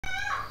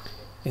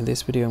In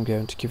this video, I'm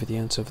going to give you the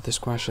answer of this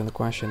question. The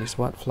question is,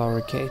 what flower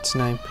gets its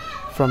name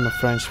from a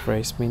French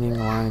phrase meaning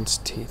lion's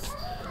teeth?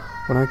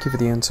 When I give you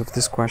the answer of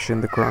this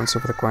question, the answer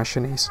of the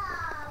question is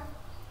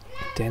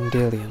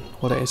dandelion.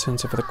 What is the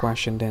answer of the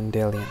question?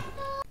 Dandelion.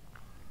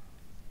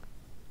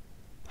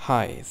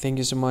 Hi, thank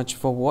you so much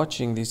for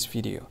watching this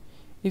video.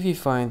 If you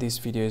find this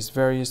video is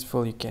very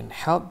useful, you can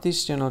help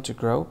this channel to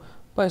grow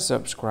by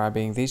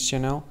subscribing this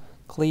channel.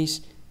 Click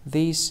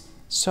this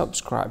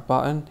subscribe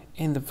button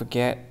and don't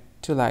forget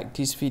to like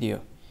this video.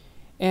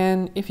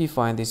 And if you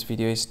find this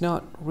video is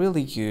not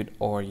really good,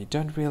 or you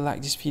don't really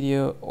like this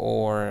video,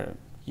 or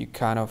you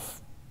kind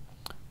of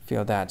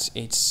feel that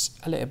it's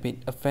a little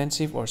bit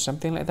offensive or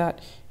something like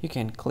that, you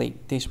can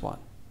click this one,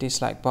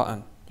 dislike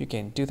button. You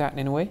can do that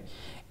anyway.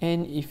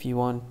 And if you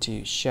want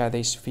to share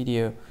this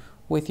video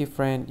with your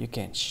friend, you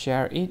can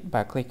share it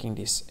by clicking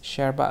this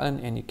share button,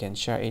 and you can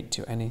share it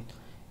to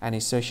any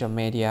social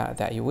media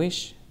that you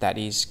wish that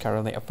is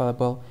currently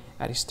available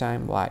at this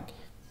time, like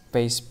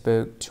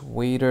Facebook,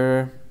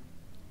 Twitter,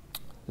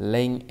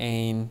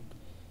 LinkedIn,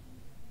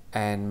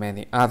 and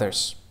many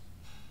others,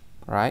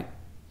 right?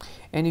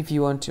 And if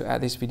you want to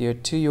add this video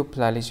to your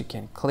playlist, you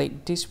can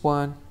click this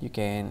one. You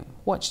can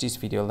watch this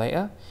video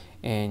later,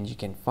 and you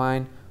can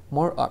find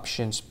more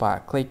options by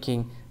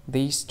clicking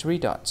these three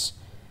dots.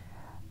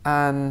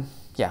 And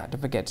yeah,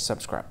 don't forget to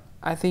subscribe.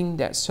 I think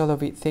that's all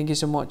of it. Thank you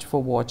so much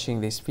for watching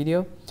this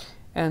video,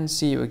 and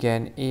see you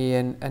again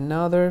in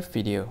another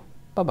video.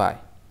 Bye bye.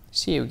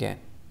 See you again.